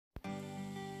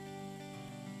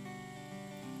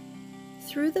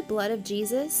Through the blood of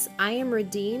Jesus, I am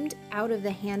redeemed out of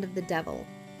the hand of the devil.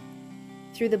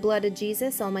 Through the blood of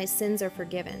Jesus, all my sins are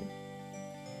forgiven.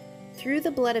 Through the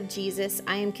blood of Jesus,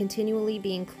 I am continually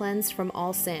being cleansed from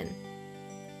all sin.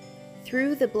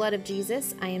 Through the blood of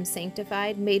Jesus, I am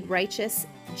sanctified, made righteous,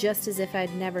 just as if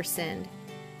I'd never sinned.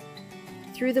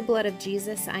 Through the blood of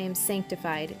Jesus, I am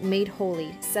sanctified, made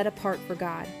holy, set apart for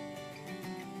God.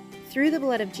 Through the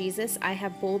blood of Jesus, I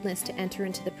have boldness to enter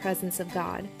into the presence of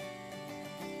God.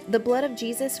 The blood of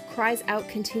Jesus cries out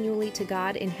continually to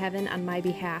God in heaven on my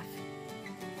behalf.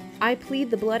 I plead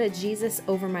the blood of Jesus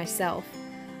over myself.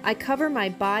 I cover my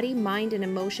body, mind, and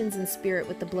emotions and spirit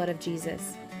with the blood of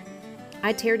Jesus.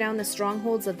 I tear down the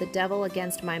strongholds of the devil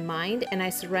against my mind, and I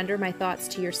surrender my thoughts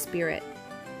to your spirit.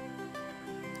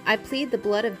 I plead the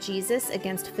blood of Jesus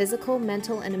against physical,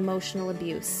 mental, and emotional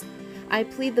abuse. I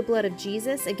plead the blood of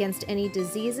Jesus against any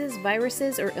diseases,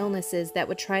 viruses, or illnesses that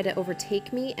would try to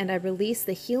overtake me, and I release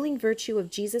the healing virtue of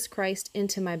Jesus Christ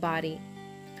into my body.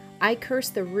 I curse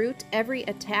the root every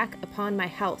attack upon my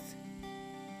health.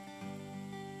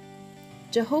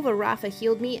 Jehovah Rapha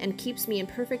healed me and keeps me in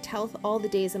perfect health all the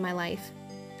days of my life.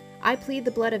 I plead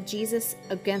the blood of Jesus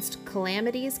against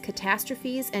calamities,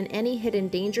 catastrophes, and any hidden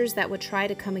dangers that would try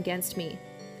to come against me.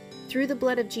 Through the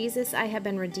blood of Jesus, I have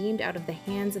been redeemed out of the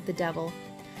hands of the devil.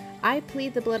 I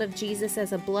plead the blood of Jesus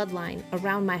as a bloodline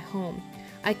around my home.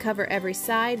 I cover every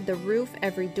side, the roof,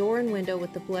 every door and window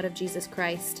with the blood of Jesus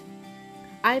Christ.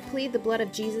 I plead the blood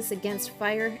of Jesus against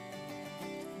fire,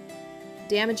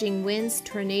 damaging winds,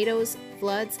 tornadoes,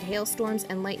 floods, hailstorms,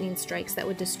 and lightning strikes that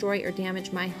would destroy or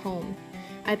damage my home.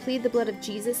 I plead the blood of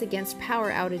Jesus against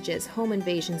power outages, home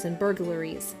invasions, and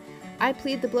burglaries. I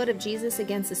plead the blood of Jesus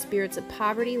against the spirits of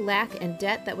poverty, lack, and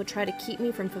debt that would try to keep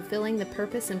me from fulfilling the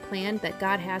purpose and plan that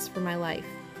God has for my life.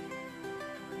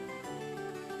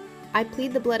 I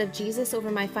plead the blood of Jesus over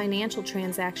my financial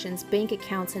transactions, bank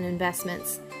accounts, and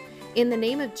investments. In the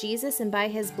name of Jesus and by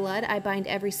his blood, I bind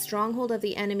every stronghold of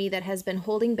the enemy that has been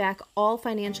holding back all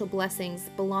financial blessings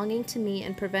belonging to me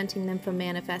and preventing them from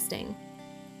manifesting.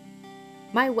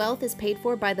 My wealth is paid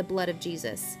for by the blood of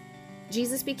Jesus.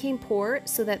 Jesus became poor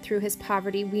so that through his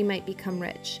poverty we might become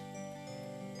rich.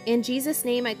 In Jesus'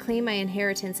 name, I claim my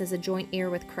inheritance as a joint heir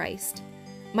with Christ.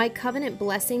 My covenant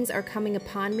blessings are coming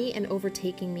upon me and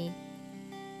overtaking me.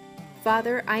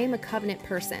 Father, I am a covenant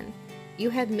person. You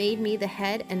have made me the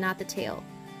head and not the tail.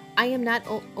 I am not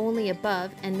only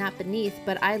above and not beneath,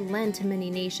 but I lend to many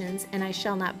nations, and I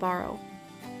shall not borrow.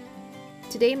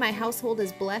 Today my household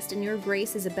is blessed, and your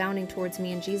grace is abounding towards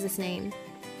me in Jesus' name.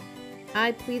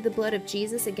 I plead the blood of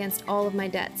Jesus against all of my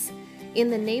debts. In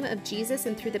the name of Jesus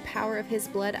and through the power of his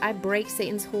blood, I break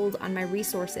Satan's hold on my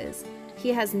resources. He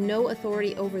has no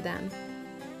authority over them.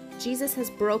 Jesus has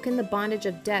broken the bondage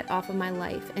of debt off of my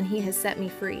life, and he has set me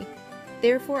free.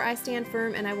 Therefore, I stand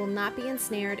firm, and I will not be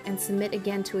ensnared and submit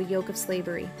again to a yoke of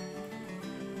slavery.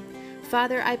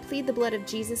 Father, I plead the blood of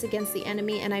Jesus against the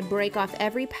enemy, and I break off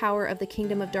every power of the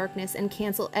kingdom of darkness and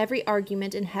cancel every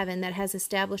argument in heaven that has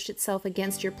established itself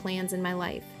against your plans in my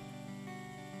life.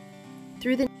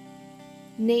 Through the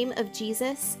name of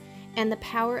Jesus and the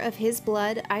power of his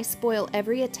blood, I spoil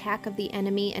every attack of the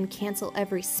enemy and cancel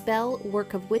every spell,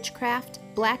 work of witchcraft,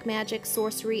 black magic,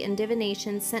 sorcery, and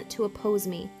divination sent to oppose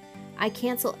me. I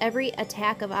cancel every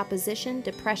attack of opposition,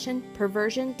 depression,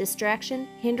 perversion, distraction,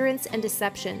 hindrance, and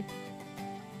deception.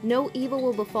 No evil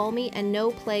will befall me, and no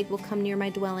plague will come near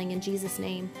my dwelling in Jesus'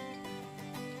 name.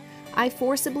 I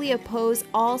forcibly oppose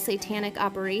all satanic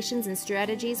operations and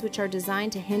strategies which are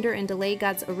designed to hinder and delay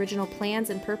God's original plans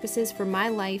and purposes for my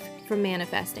life from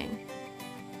manifesting.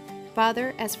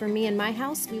 Father, as for me and my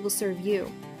house, we will serve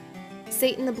you.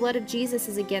 Satan, the blood of Jesus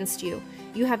is against you.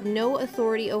 You have no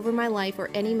authority over my life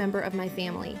or any member of my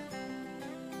family.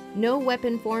 No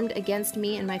weapon formed against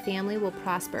me and my family will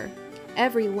prosper.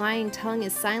 Every lying tongue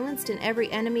is silenced, and every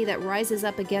enemy that rises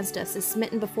up against us is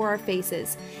smitten before our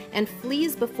faces and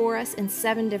flees before us in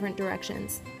 7 different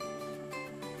directions.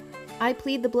 I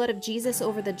plead the blood of Jesus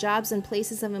over the jobs and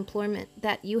places of employment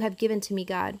that you have given to me,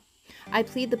 God. I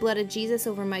plead the blood of Jesus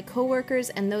over my coworkers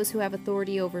and those who have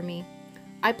authority over me.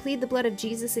 I plead the blood of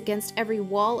Jesus against every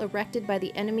wall erected by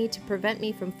the enemy to prevent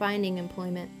me from finding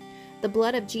employment. The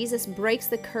blood of Jesus breaks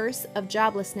the curse of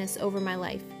joblessness over my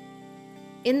life.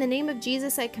 In the name of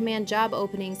Jesus, I command job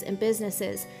openings and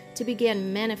businesses to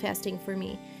begin manifesting for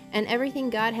me, and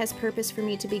everything God has purposed for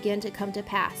me to begin to come to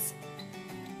pass.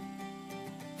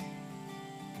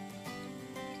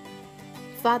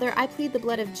 Father, I plead the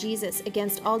blood of Jesus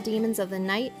against all demons of the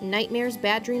night, nightmares,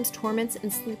 bad dreams, torments,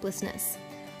 and sleeplessness.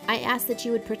 I ask that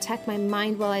you would protect my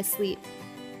mind while I sleep.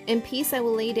 In peace I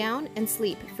will lay down and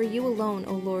sleep, for you alone,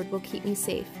 O Lord, will keep me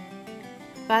safe.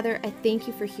 Father, I thank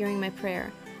you for hearing my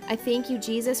prayer. I thank you,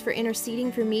 Jesus, for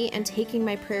interceding for me and taking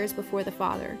my prayers before the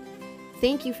Father.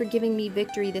 Thank you for giving me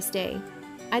victory this day.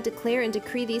 I declare and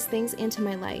decree these things into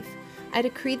my life. I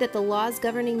decree that the laws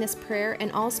governing this prayer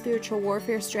and all spiritual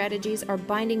warfare strategies are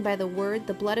binding by the Word,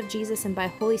 the blood of Jesus, and by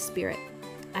Holy Spirit.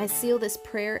 I seal this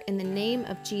prayer in the name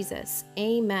of Jesus.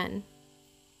 Amen.